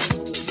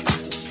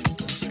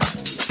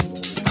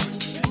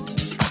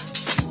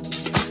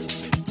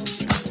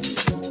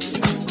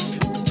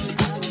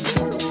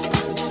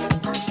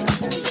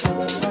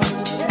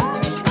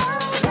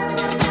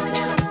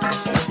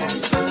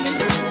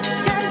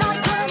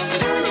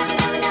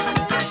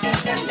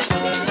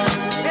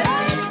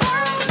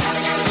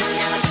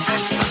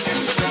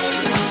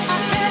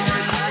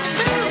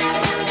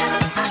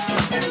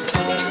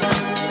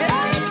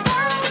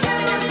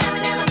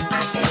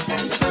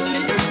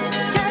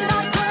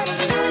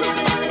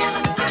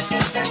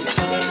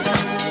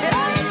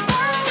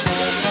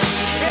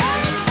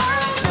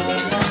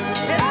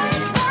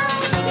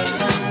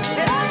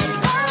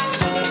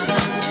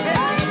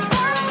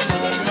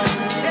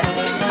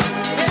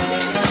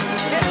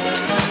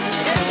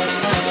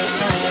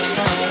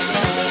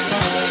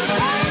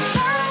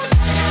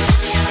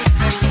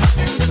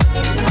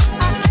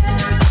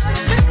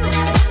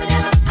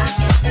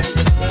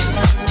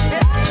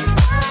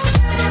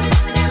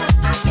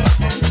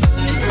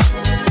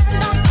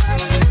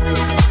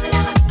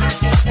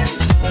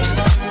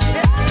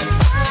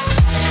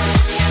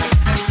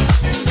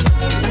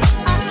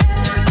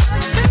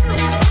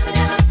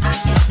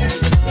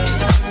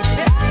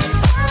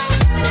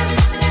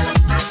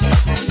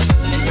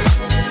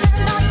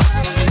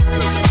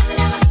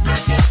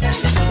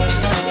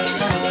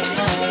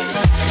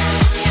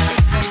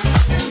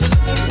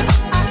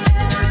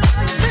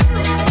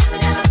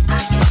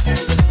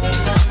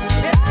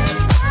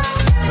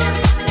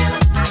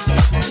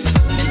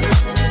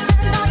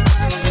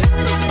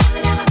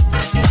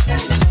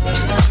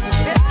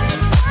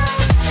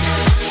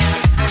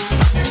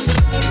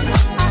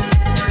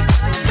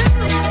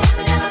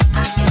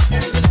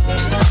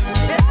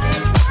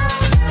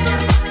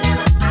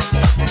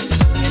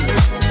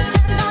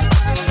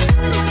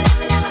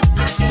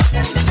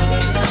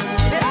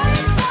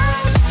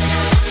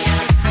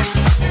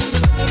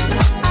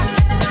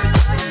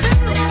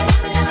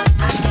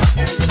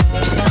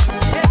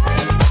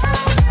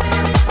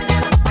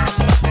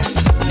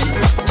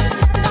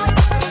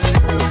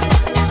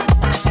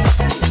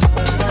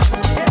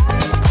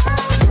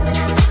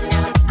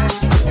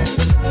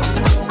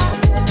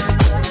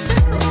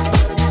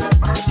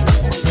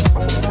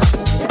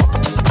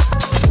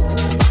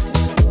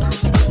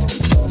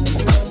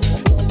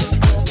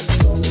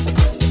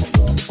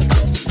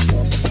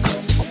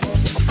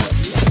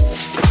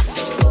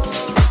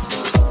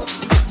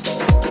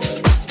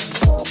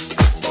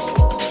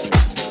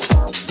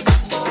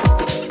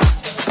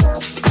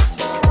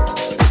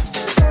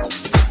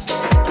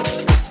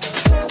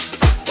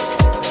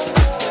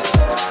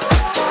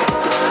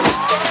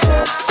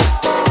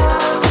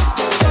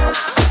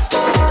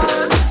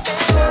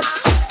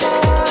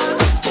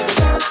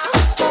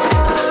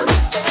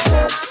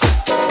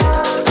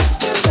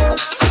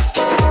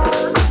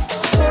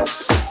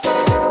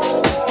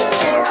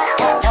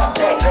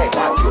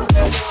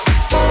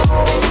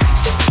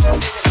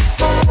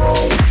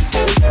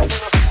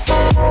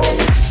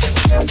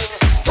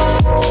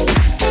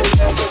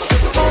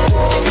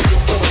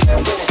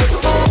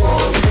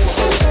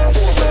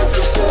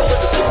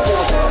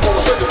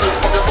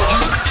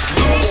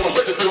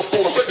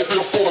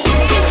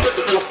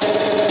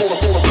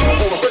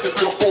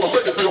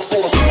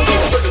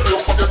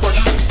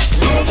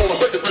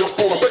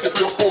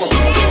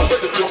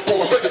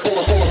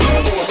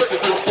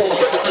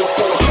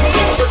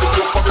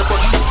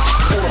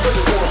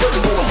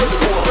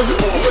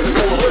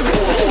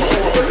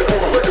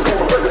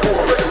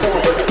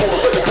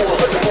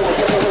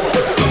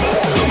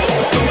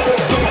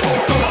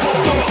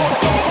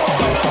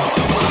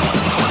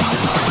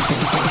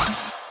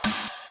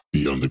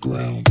 The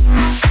underground.